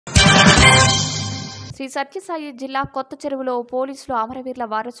శ్రీ సత్యసాయి జిల్లా కొత్త చెరువులో పోలీసులు అమరవీరుల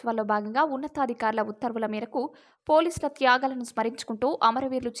వారోత్సవాల్లో భాగంగా ఉన్నతాధికారుల ఉత్తర్వుల మేరకు పోలీసుల త్యాగాలను స్మరించుకుంటూ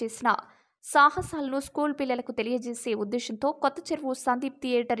అమరవీరులు చేసిన సాహసాలను స్కూల్ పిల్లలకు తెలియజేసే ఉద్దేశంతో కొత్త చెరువు సందీప్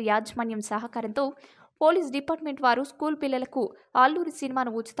థియేటర్ యాజమాన్యం సహకారంతో పోలీస్ డిపార్ట్మెంట్ వారు స్కూల్ పిల్లలకు అల్లూరి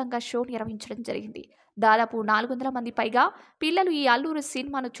సినిమాను ఉచితంగా షో నిర్వహించడం జరిగింది. దాదాపు 400 మంది పైగా పిల్లలు ఈ అల్లూరి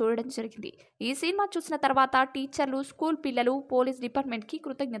సినిమాను చూడడం జరిగింది. ఈ సినిమా చూసిన తర్వాత టీచర్లు, స్కూల్ పిల్లలు పోలీస్ డిపార్ట్మెంట్కి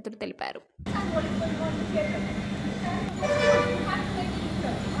కృతజ్ఞతలు తెలిపారు.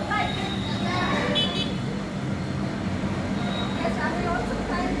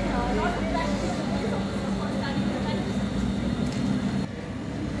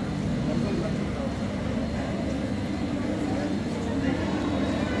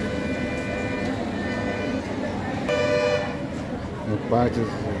 బాగా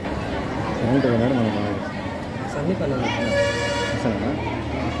చూసి బాగుంటుంది మేడం. మనం బాగా సందీప్ అన్న అసలు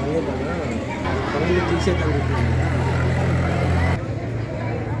సందీప్ అన్న పనులు తీసేద్దాం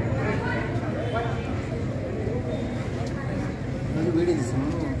వీడియో తీసాము.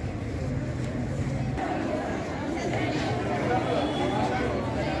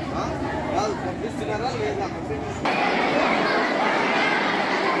 పంపిస్తున్నారా లేదా?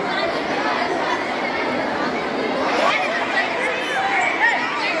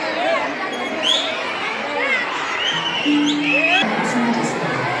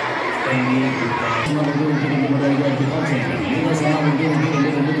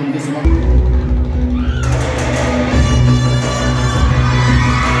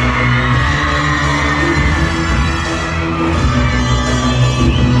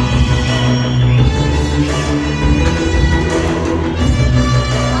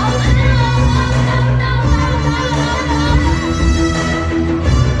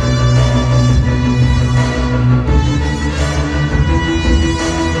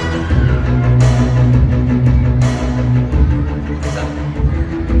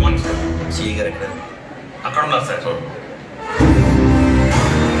 అక్కడ ఉన్నారు సార్. చూడండి.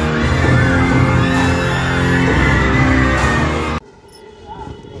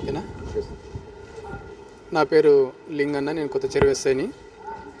 ఓకేనా? నా పేరు లింగన్న, నేను కొత్త చెరువు ఎస్ఐని.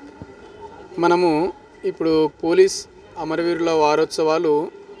 మనము ఇప్పుడు పోలీస్ అమరవీరుల వారోత్సవాలు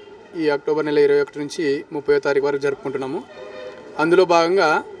ఈ అక్టోబర్ నెల 21 నుంచి 30వ తారీఖు వరకు జరుపుకుంటున్నాము. అందులో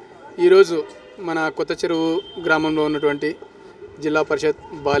భాగంగా ఈరోజు మన కొత్త చెరువు గ్రామంలో ఉన్నటువంటి జిల్లా పరిషత్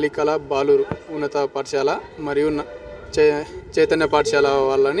బాలికల బాలూరు ఉన్నత పాఠశాల మరియు చైతన్య పాఠశాల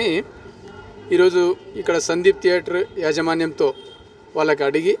వాళ్ళని ఈరోజు ఇక్కడ సందీప్ థియేటర్ యాజమాన్యంతో వాళ్ళకి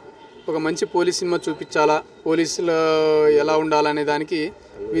అడిగి ఒక మంచి పోలీస్ సినిమా చూపించాలా, పోలీసులు ఎలా ఉండాలనే దానికి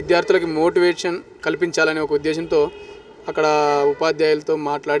విద్యార్థులకి మోటివేషన్ కల్పించాలనే ఒక ఉద్దేశంతో అక్కడ ఉపాధ్యాయులతో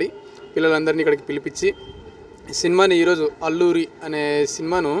మాట్లాడి పిల్లలందరినీ ఇక్కడికి పిలిపించి సినిమాని ఈరోజు అల్లూరి అనే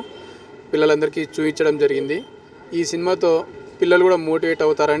సినిమాను పిల్లలందరికీ చూపించడం జరిగింది. ఈ సినిమాతో పిల్లలు కూడా మోటివేట్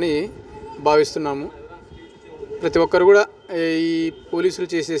అవుతారని భావిస్తున్నాము. ప్రతి ఒక్కరు కూడా ఈ పోలీసులు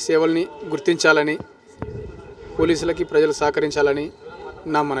చేసే సేవల్ని గుర్తించాలని, పోలీసులకి ప్రజలు సహకరించాలని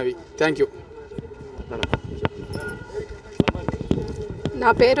నా మనవి. Thank you.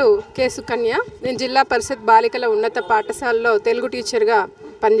 నా పేరు కె సుకన్య. నేను జిల్లా పరిషత్ బాలికల ఉన్నత పాఠశాలలో తెలుగు టీచర్గా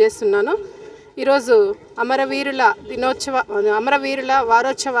పనిచేస్తున్నాను. ఈరోజు అమరవీరుల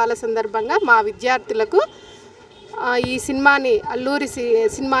వారోత్సవాల సందర్భంగా మా విద్యార్థులకు ఈ అల్లూరి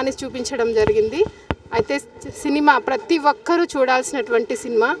సినిమాని చూపించడం జరిగింది. అయితే సినిమా ప్రతి ఒక్కరూ చూడాల్సినటువంటి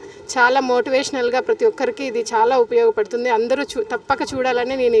సినిమా, చాలా మోటివేషనల్గా ప్రతి ఒక్కరికి ఇది చాలా ఉపయోగపడుతుంది. అందరూ తప్పక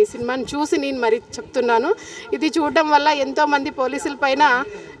చూడాలని నేను ఈ సినిమాని చూసి మరి చెప్తున్నాను. ఇది చూడడం వల్ల ఎంతోమంది పోలీసుల పైన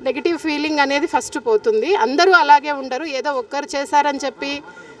నెగిటివ్ ఫీలింగ్ అనేది ఫస్ట్ పోతుంది. అందరూ అలాగే ఉండరు, ఏదో ఒక్కరు చేశారని చెప్పి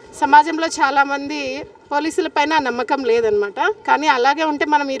సమాజంలో చాలామంది పోలీసుల పైన నమ్మకం లేదనమాట. కానీ అలాగే ఉంటే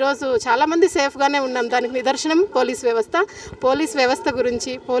మనం ఈరోజు చాలామంది సేఫ్గానే ఉన్నాం. దానికి నిదర్శనం పోలీస్ వ్యవస్థ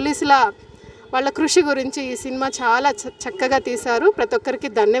గురించి, వాళ్ళ కృషి గురించి ఈ సినిమా చాలా చక్కగా తీశారు. ప్రతి ఒక్కరికి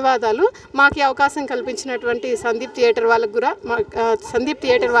ధన్యవాదాలు. మాకు ఈ అవకాశం కల్పించినటువంటి సందీప్ థియేటర్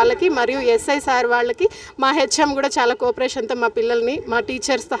వాళ్ళకి మరియు ఎస్ఐ సార్ వాళ్ళకి, మా హెచ్ఎం కూడా చాలా కోఆపరేషన్తో మా పిల్లల్ని మా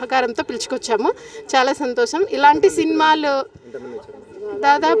టీచర్స్ సహకారంతో పిలుచుకొచ్చాము. చాలా సంతోషం. ఇలాంటి సినిమాలు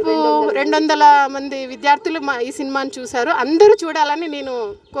దాదాపు 200 మంది విద్యార్థులు ఈ సినిమాను చూశారు. అందరూ చూడాలని నేను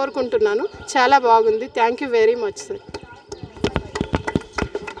కోరుకుంటున్నాను. చాలా బాగుంది. Thank you very much sir.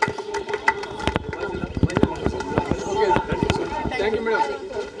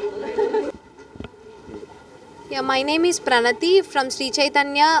 Yeah, my name is Pranati from Sri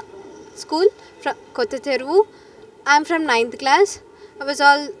Chaitanya School, from Kotta Cheruvu. I'm from 9th class. I was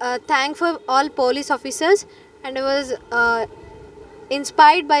thankful for all police officers, and I was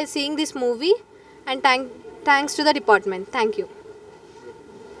inspired by seeing this movie, and thanks to the department. Thank you.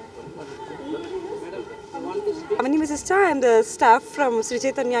 My name is Ista. I am the staff from Sri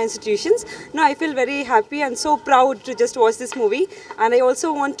Chaitanya institutions. Now I feel very happy and so proud to just watch this movie. And I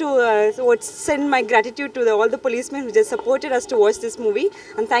also want to send my gratitude to all the policemen who just supported us to watch this movie.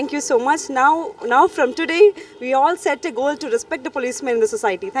 And thank you so much. Now from today, we all set a goal to respect the policemen in the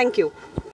society. Thank you.